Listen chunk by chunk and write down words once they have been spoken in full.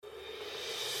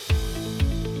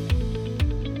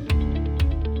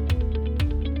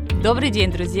Добрый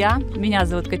день, друзья! Меня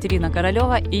зовут Катерина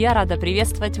Королева, и я рада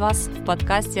приветствовать вас в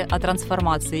подкасте о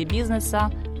трансформации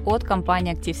бизнеса от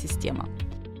компании «Актив Система».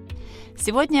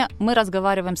 Сегодня мы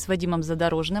разговариваем с Вадимом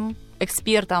Задорожным,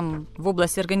 экспертом в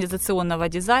области организационного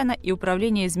дизайна и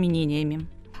управления изменениями.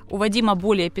 У Вадима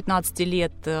более 15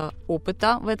 лет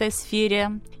опыта в этой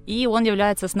сфере, и он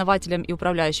является основателем и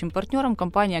управляющим партнером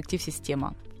компании «Актив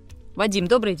Система». Вадим,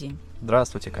 добрый день!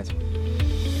 Здравствуйте, Катя!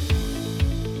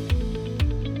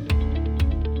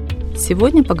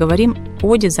 Сегодня поговорим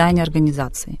о дизайне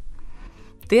организации.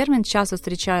 Термин часто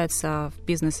встречается в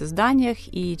бизнес-изданиях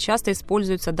и часто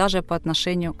используется даже по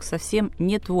отношению к совсем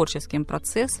не творческим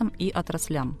процессам и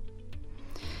отраслям.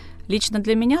 Лично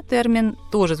для меня термин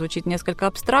тоже звучит несколько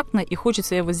абстрактно, и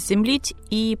хочется его заземлить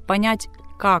и понять,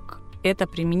 как это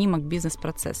применимо к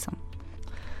бизнес-процессам.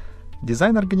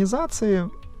 Дизайн организации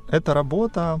 – это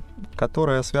работа,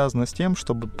 которая связана с тем,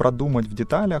 чтобы продумать в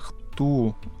деталях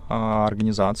ту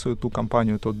организацию, ту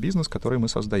компанию, тот бизнес, который мы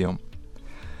создаем.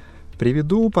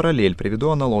 Приведу параллель, приведу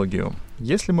аналогию.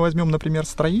 Если мы возьмем, например,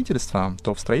 строительство,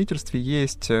 то в строительстве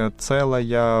есть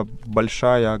целая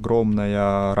большая,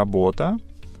 огромная работа,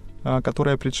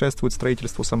 которая предшествует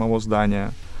строительству самого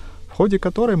здания, в ходе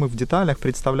которой мы в деталях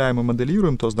представляем и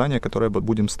моделируем то здание, которое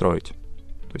будем строить.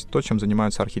 То есть то, чем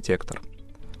занимается архитектор.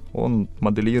 Он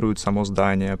моделирует само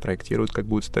здание, проектирует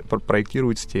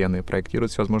стены,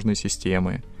 проектирует всевозможные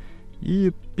системы.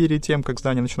 И перед тем, как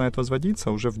здание начинает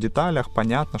возводиться, уже в деталях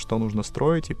понятно, что нужно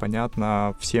строить, и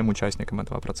понятно всем участникам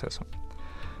этого процесса.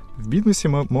 В бизнесе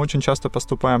мы очень часто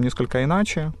поступаем несколько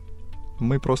иначе.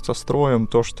 Мы просто строим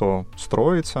то, что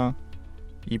строится,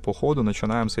 и по ходу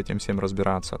начинаем с этим всем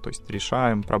разбираться. То есть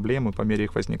решаем проблемы по мере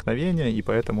их возникновения, и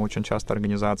поэтому очень часто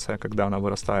организация, когда она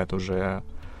вырастает уже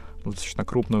достаточно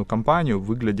крупную компанию,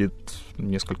 выглядит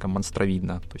несколько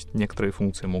монстровидно. То есть некоторые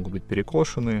функции могут быть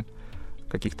перекошены,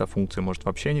 каких-то функций может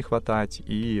вообще не хватать.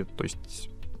 И то есть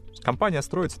компания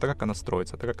строится так, как она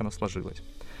строится, так, как она сложилась.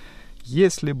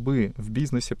 Если бы в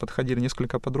бизнесе подходили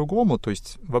несколько по-другому, то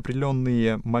есть в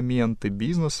определенные моменты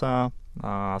бизнеса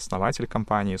основатель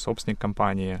компании, собственник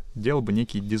компании делал бы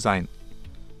некий дизайн.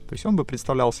 То есть он бы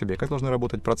представлял себе, как должны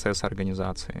работать процессы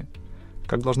организации,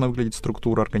 как должна выглядеть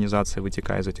структура организации,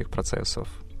 вытекая из этих процессов,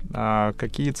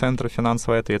 какие центры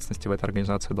финансовой ответственности в этой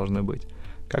организации должны быть,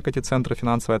 как эти центры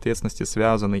финансовой ответственности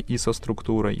связаны и со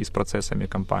структурой, и с процессами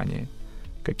компании,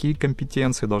 какие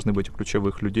компетенции должны быть у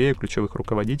ключевых людей, у ключевых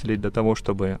руководителей для того,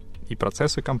 чтобы и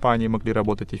процессы компании могли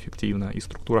работать эффективно, и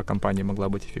структура компании могла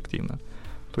быть эффективна.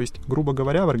 То есть, грубо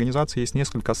говоря, в организации есть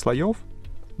несколько слоев.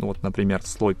 Ну вот, например,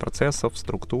 слой процессов,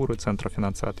 структуры, центра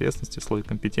финансовой ответственности, слой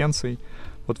компетенций.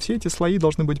 Вот все эти слои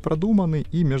должны быть продуманы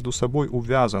и между собой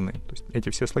увязаны. То есть эти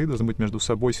все слои должны быть между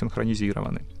собой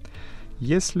синхронизированы.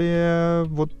 Если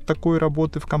вот такой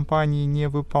работы в компании не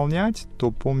выполнять,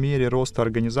 то по мере роста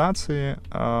организации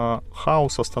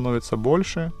хаоса становится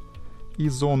больше, и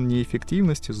зон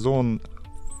неэффективности, зон,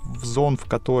 в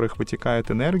которых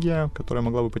вытекает энергия, которая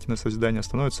могла бы пойти на созидание,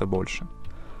 становится больше.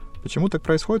 Почему так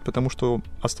происходит? Потому что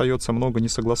остается много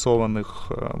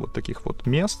несогласованных вот таких вот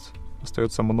мест,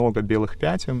 остается много белых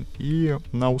пятен, и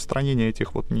на устранение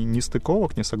этих вот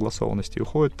нестыковок, несогласованностей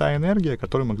уходит та энергия,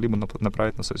 которую могли бы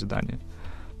направить на созидание.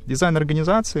 Дизайн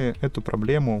организации эту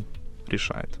проблему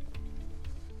решает.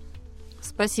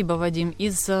 Спасибо, Вадим.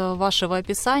 Из вашего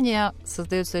описания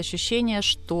создается ощущение,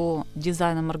 что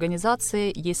дизайном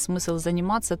организации есть смысл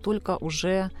заниматься только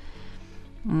уже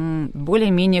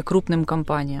более-менее крупным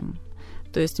компаниям.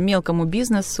 То есть мелкому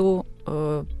бизнесу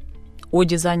о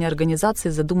дизайне организации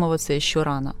задумываться еще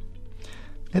рано.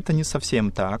 Это не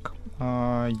совсем так.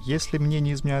 Если мне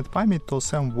не изменяет память, то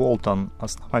Сэм Уолтон,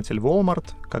 основатель Walmart,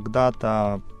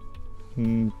 когда-то,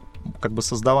 как бы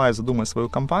создавая, задумая свою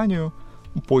компанию,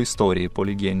 по истории, по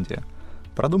легенде,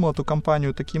 продумал эту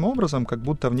компанию таким образом, как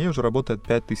будто в ней уже работает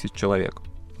 5000 человек,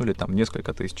 или там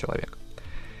несколько тысяч человек.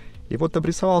 И вот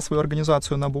обрисовал свою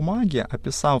организацию на бумаге,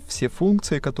 описав все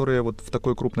функции, которые вот в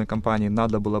такой крупной компании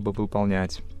надо было бы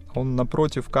выполнять. Он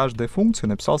напротив каждой функции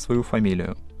написал свою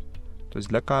фамилию. То есть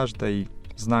для каждой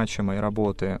значимой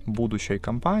работы будущей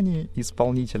компании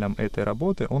исполнителем этой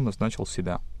работы он назначил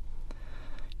себя.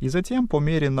 И затем по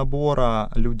мере набора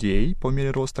людей, по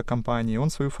мере роста компании, он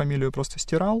свою фамилию просто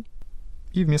стирал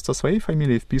и вместо своей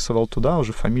фамилии вписывал туда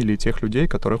уже фамилии тех людей,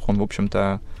 которых он, в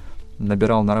общем-то,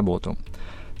 набирал на работу.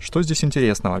 Что здесь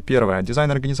интересного? Первое, дизайн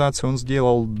организации он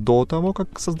сделал до того,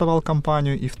 как создавал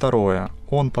компанию. И второе,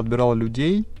 он подбирал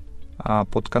людей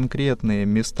под конкретные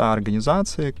места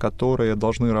организации, которые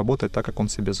должны работать так, как он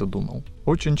себе задумал.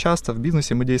 Очень часто в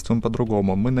бизнесе мы действуем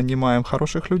по-другому. Мы нанимаем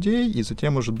хороших людей и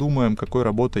затем уже думаем, какой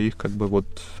работой их как бы вот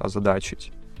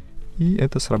озадачить. и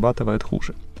это срабатывает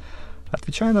хуже.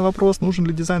 Отвечая на вопрос, нужен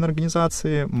ли дизайн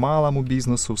организации малому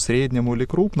бизнесу, среднему или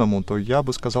крупному, то я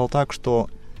бы сказал так, что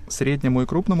среднему и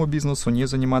крупному бизнесу не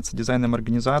заниматься дизайном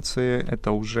организации —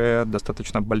 это уже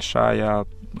достаточно большая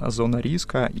зона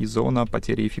риска и зона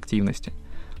потери эффективности.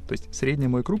 То есть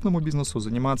среднему и крупному бизнесу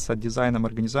заниматься дизайном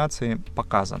организации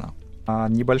показано. А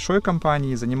небольшой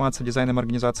компании заниматься дизайном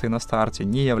организации на старте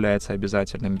не является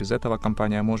обязательным. Без этого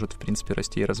компания может, в принципе,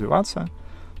 расти и развиваться.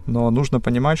 Но нужно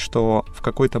понимать, что в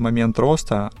какой-то момент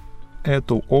роста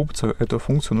эту опцию, эту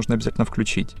функцию нужно обязательно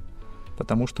включить.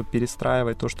 Потому что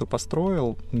перестраивать то, что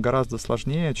построил, гораздо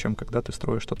сложнее, чем когда ты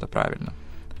строишь что-то правильно.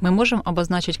 Мы можем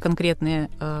обозначить конкретные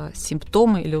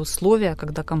симптомы или условия,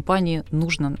 когда компании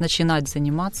нужно начинать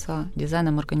заниматься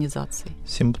дизайном организации?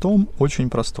 Симптом очень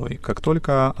простой. Как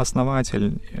только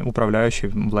основатель, управляющий,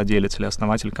 владелец или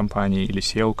основатель компании или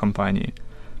SEO компании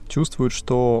чувствует,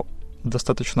 что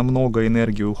достаточно много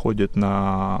энергии уходит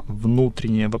на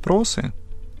внутренние вопросы,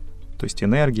 то есть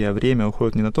энергия, время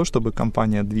уходит не на то, чтобы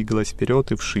компания двигалась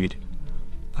вперед и вширь,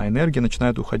 а энергия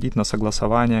начинает уходить на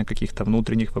согласование каких-то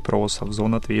внутренних вопросов,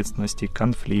 зон ответственности,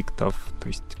 конфликтов. То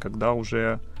есть когда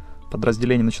уже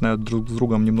подразделения начинают друг с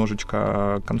другом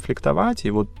немножечко конфликтовать,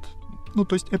 и вот,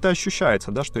 то есть это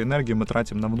ощущается, да, что энергию мы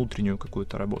тратим на внутреннюю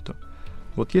какую-то работу.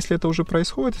 Вот если это уже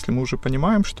происходит, если мы уже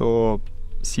понимаем, что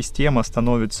система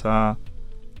становится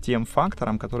тем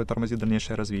фактором, который тормозит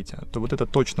дальнейшее развитие, то вот это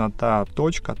точно та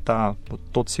точка,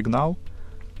 тот сигнал,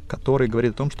 который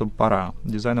говорит о том, что пора,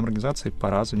 дизайном организации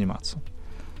пора заниматься.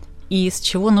 И с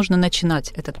чего нужно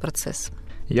начинать этот процесс?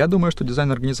 Я думаю, что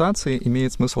дизайн организации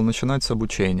имеет смысл начинать с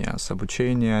обучения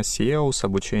SEO, с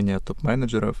обучения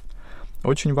топ-менеджеров.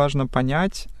 Очень важно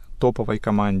понять топовой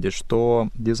команде, что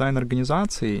дизайн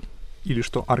организации или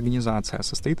что организация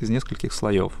состоит из нескольких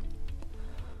слоев.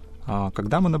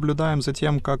 Когда мы наблюдаем за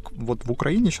тем, как вот в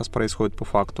Украине сейчас происходит по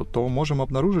факту, то можем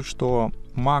обнаружить, что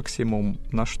максимум,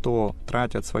 на что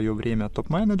тратят свое время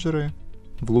топ-менеджеры,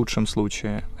 в лучшем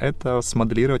случае, это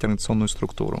смоделировать организационную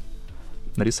структуру.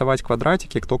 Нарисовать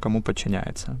квадратики, кто кому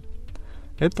подчиняется.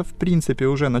 Это, в принципе,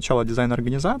 уже начало дизайна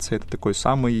организации, это такой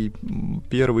самый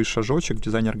первый шажочек в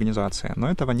дизайне организации, но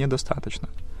этого недостаточно,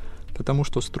 потому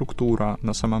что структура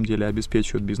на самом деле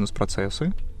обеспечивает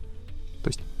бизнес-процессы. То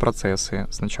есть процессы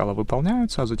сначала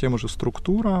выполняются, а затем уже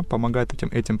структура помогает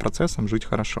этим процессам жить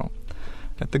хорошо.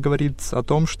 Это говорит о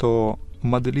том, что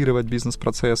моделировать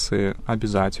бизнес-процессы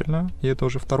обязательно, и это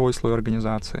уже второй слой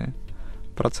организации.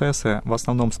 Процессы в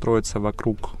основном строятся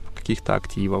вокруг каких-то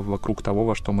активов, вокруг того,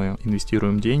 во что мы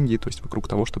инвестируем деньги, то есть вокруг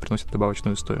того, что приносит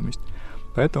добавочную стоимость.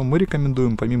 Поэтому мы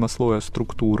рекомендуем помимо слоя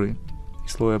структуры и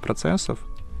слоя процессов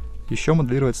еще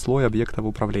моделировать слой объектов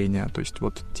управления, то есть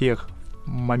вот тех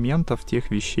моментов,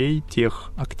 тех вещей,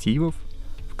 тех активов,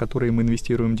 в которые мы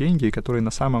инвестируем деньги и которые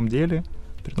на самом деле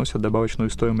приносят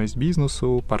добавочную стоимость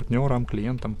бизнесу, партнерам,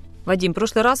 клиентам. Вадим, в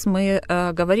прошлый раз мы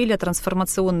говорили о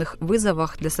трансформационных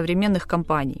вызовах для современных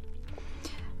компаний.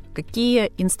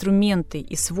 Какие инструменты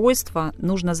и свойства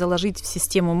нужно заложить в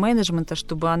систему менеджмента,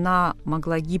 чтобы она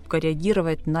могла гибко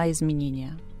реагировать на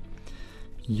изменения?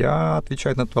 Я,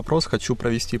 отвечая на этот вопрос, хочу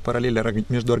провести параллель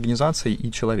между организацией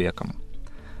и человеком.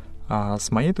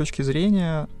 С моей точки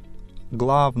зрения,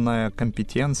 главная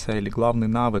компетенция или главный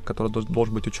навык, который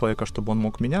должен быть у человека, чтобы он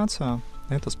мог меняться,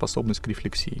 это способность к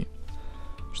рефлексии.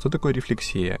 Что такое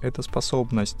рефлексия? Это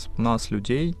способность нас,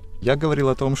 людей. Я говорил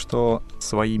о том, что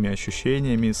своими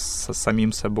ощущениями, с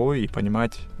самим собой и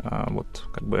понимать,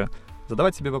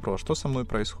 задавать себе вопрос, что со мной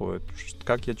происходит,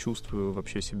 как я чувствую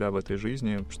вообще себя в этой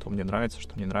жизни, что мне нравится,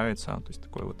 что не нравится. То есть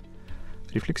такой вот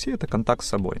рефлексия — это контакт с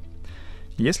собой.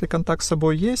 Если контакт с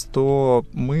собой есть, то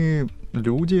мы,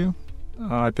 люди,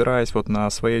 опираясь вот на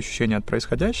свои ощущения от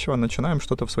происходящего, начинаем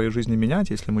что-то в своей жизни менять,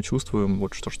 если мы чувствуем,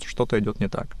 вот, что что-то идет не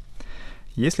так.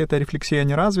 Если эта рефлексия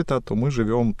не развита, то мы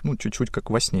живем, чуть-чуть как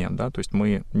во сне, да, то есть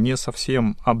мы не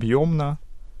совсем объемно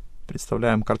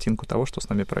представляем картинку того, что с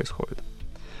нами происходит.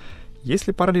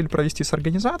 Если параллель провести с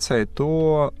организацией,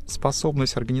 то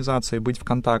способность организации быть в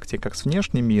контакте как с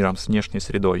внешним миром, с внешней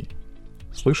средой,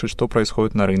 слышать, что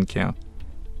происходит на рынке,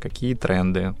 какие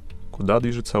тренды, куда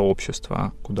движется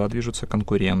общество, куда движутся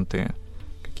конкуренты,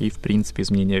 какие, в принципе,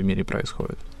 изменения в мире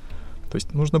происходят. То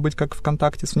есть нужно быть как в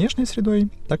контакте с внешней средой,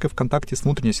 так и в контакте с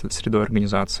внутренней средой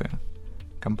организации.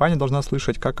 Компания должна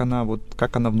слышать, как она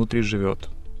внутри живет,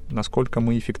 насколько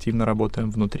мы эффективно работаем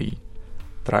внутри.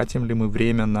 Тратим ли мы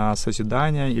время на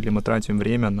созидание или мы тратим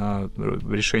время на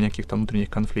решение каких-то внутренних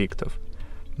конфликтов.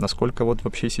 Насколько вот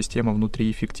вообще система внутри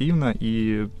эффективна,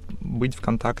 и быть в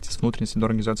контакте с внутренней средой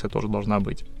организации тоже должна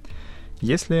быть.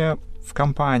 Если в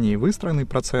компании выстроены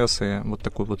процессы вот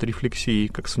такой вот рефлексии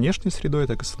как с внешней средой,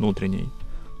 так и с внутренней,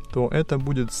 то это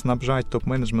будет снабжать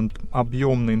топ-менеджмент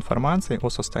объемной информацией о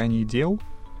состоянии дел,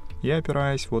 и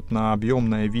опираясь вот на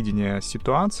объемное видение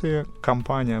ситуации,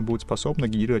 компания будет способна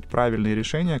генерировать правильные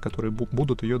решения, которые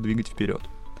будут ее двигать вперед.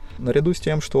 Наряду с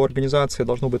тем, что у организации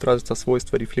должно быть развито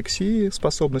свойство рефлексии,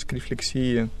 способность к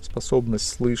рефлексии, способность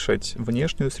слышать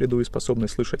внешнюю среду и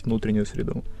способность слышать внутреннюю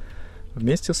среду.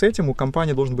 Вместе с этим у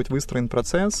компании должен быть выстроен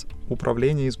процесс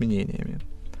управления изменениями.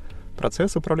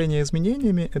 Процесс управления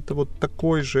изменениями — это вот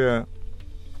такой же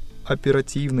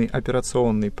оперативный,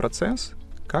 операционный процесс,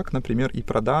 как, например, и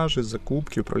продажи,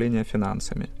 закупки, управление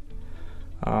финансами.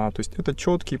 То есть это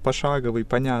четкий, пошаговый,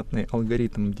 понятный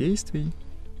алгоритм действий,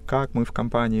 как мы в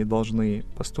компании должны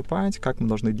поступать, как мы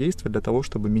должны действовать для того,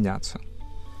 чтобы меняться.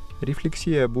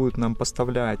 Рефлексия будет нам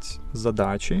поставлять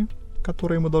задачи,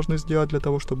 которые мы должны сделать для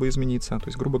того, чтобы измениться. То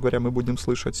есть, грубо говоря, мы будем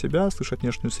слышать себя, слышать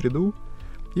внешнюю среду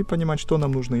и понимать, что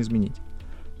нам нужно изменить.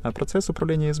 А процесс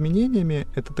управления изменениями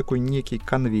 — это такой некий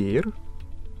конвейер,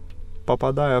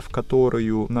 попадая в который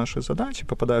наши задачи,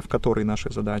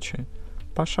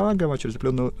 пошагово через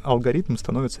определенный алгоритм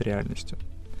становятся реальностью.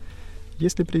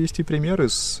 Если привести пример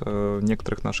из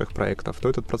некоторых наших проектов, то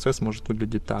этот процесс может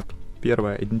выглядеть так.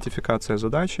 Первое — идентификация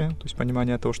задачи, то есть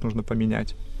понимание того, что нужно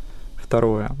поменять.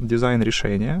 Второе — дизайн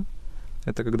решения.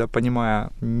 Это когда, понимая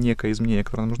некое изменение,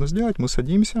 которое нам нужно сделать, мы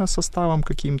садимся с составом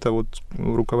каким-то вот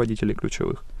руководителей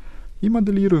ключевых и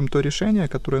моделируем то решение,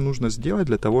 которое нужно сделать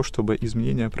для того, чтобы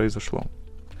изменение произошло.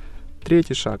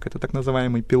 Третий шаг — это так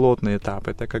называемый пилотный этап.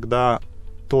 Это когда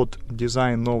тот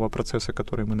дизайн нового процесса,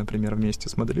 который мы, например, вместе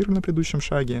смоделировали на предыдущем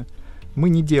шаге, мы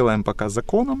не делаем пока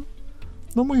законом,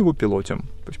 но мы его пилотим.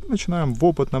 То есть мы начинаем в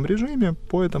опытном режиме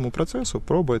по этому процессу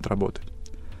пробовать работать.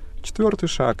 Четвертый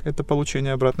шаг — это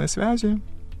получение обратной связи.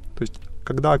 То есть,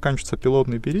 когда оканчивается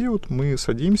пилотный период, мы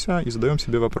садимся и задаем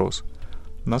себе вопрос,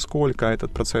 насколько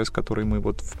этот процесс, который мы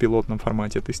вот в пилотном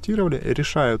формате тестировали,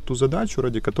 решает ту задачу,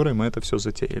 ради которой мы это все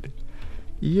затеяли.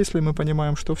 И если мы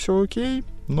понимаем, что все окей,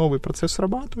 новый процесс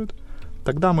срабатывает,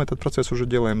 тогда мы этот процесс уже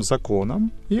делаем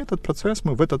законом, и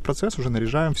мы в этот процесс уже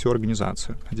наряжаем всю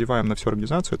организацию, одеваем на всю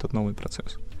организацию этот новый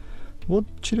процесс. Вот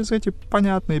через эти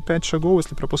понятные 5 шагов,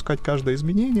 если пропускать каждое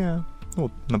изменение,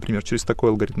 например, через такой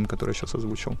алгоритм, который я сейчас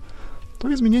озвучил, то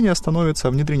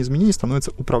внедрение изменений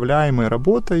становится управляемой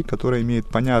работой, которая имеет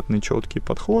понятный, четкий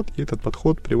подход, и этот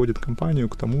подход приводит компанию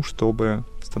к тому, чтобы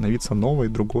становиться новой,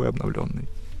 другой, обновленной.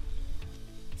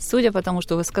 Судя по тому,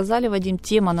 что вы сказали, Вадим,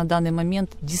 тема на данный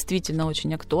момент действительно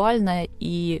очень актуальная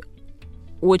и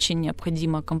очень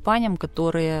необходима компаниям,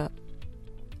 которые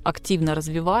активно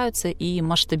развиваются и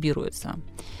масштабируются.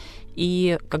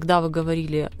 И когда вы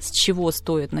говорили, с чего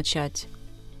стоит начать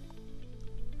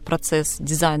процесс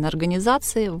дизайна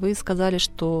организации, вы сказали,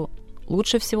 что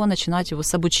лучше всего начинать его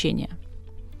с обучения.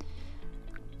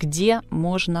 Где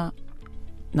можно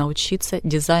научиться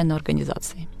дизайну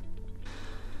организации?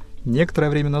 Некоторое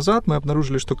время назад мы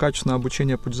обнаружили, что качественное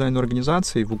обучение по дизайну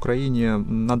организации в Украине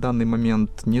на данный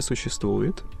момент не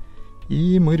существует.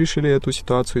 И мы решили эту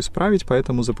ситуацию исправить,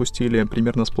 поэтому запустили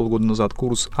примерно с полгода назад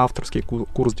авторский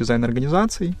курс дизайна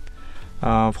организаций,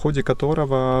 в ходе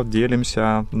которого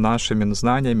делимся нашими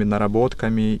знаниями,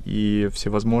 наработками и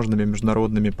всевозможными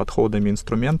международными подходами,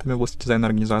 инструментами в области дизайна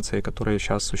организации, которые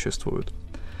сейчас существуют.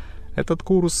 Этот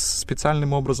курс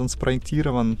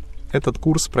спроектирован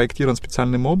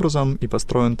специальным образом и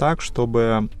построен так,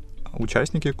 чтобы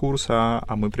участники курса,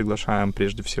 а мы приглашаем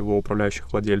прежде всего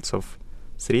управляющих владельцев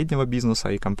среднего бизнеса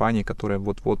и компаний, которые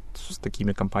вот-вот с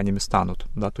такими компаниями станут,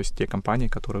 то есть те компании,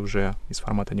 которые уже из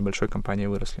формата небольшой компании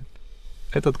выросли.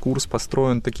 Этот курс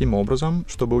построен таким образом,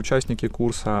 чтобы участники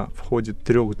курса в ходе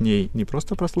 3 дней не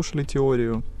просто прослушали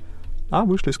теорию, а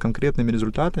вышли с конкретными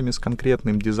результатами, с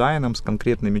конкретным дизайном, с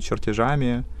конкретными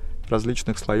чертежами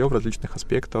различных слоев, различных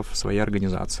аспектов своей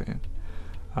организации.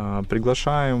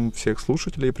 Приглашаем всех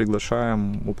слушателей,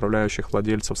 приглашаем управляющих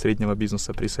владельцев среднего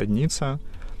бизнеса присоединиться.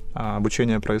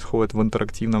 Обучение происходит в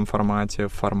интерактивном формате,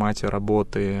 в формате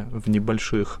работы в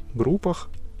небольших группах.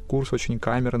 Курс очень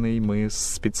камерный, мы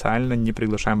специально не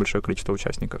приглашаем большое количество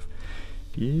участников.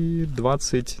 И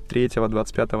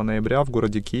 23-25 ноября в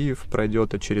городе Киев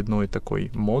пройдет очередной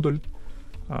такой модуль.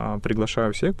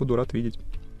 Приглашаю всех, буду рад видеть.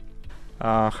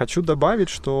 Хочу добавить,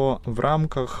 что в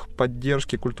рамках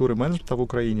поддержки культуры менеджмента в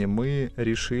Украине мы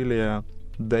решили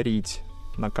дарить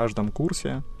на каждом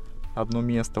курсе одно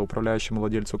место управляющему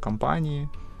владельцу компании,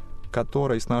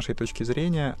 которой, с нашей точки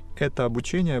зрения, это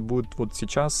обучение будет вот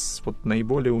сейчас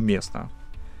наиболее уместно.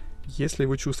 Если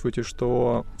вы чувствуете,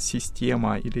 что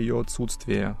система или ее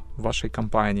отсутствие в вашей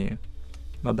компании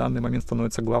на данный момент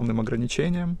становится главным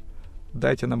ограничением,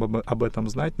 Дайте нам об этом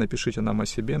знать, напишите нам о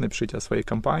себе, напишите о своей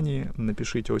компании,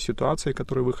 напишите о ситуации,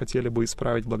 которую вы хотели бы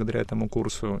исправить благодаря этому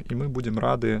курсу, и мы будем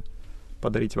рады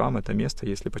подарить вам это место,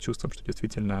 если почувствуем, что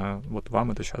действительно вот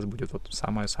вам это сейчас будет вот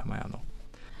самое-самое оно.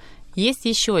 Есть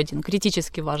еще один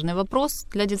критически важный вопрос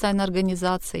для дизайна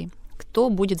организаций. Кто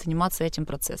будет заниматься этим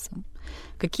процессом?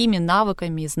 Какими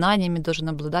навыками и знаниями должен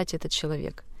обладать этот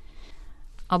человек?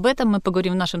 Об этом мы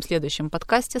поговорим в нашем следующем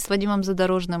подкасте с Вадимом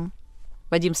Задорожным.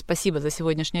 Вадим, спасибо за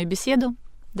сегодняшнюю беседу.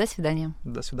 До свидания.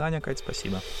 До свидания, Кать,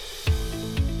 спасибо.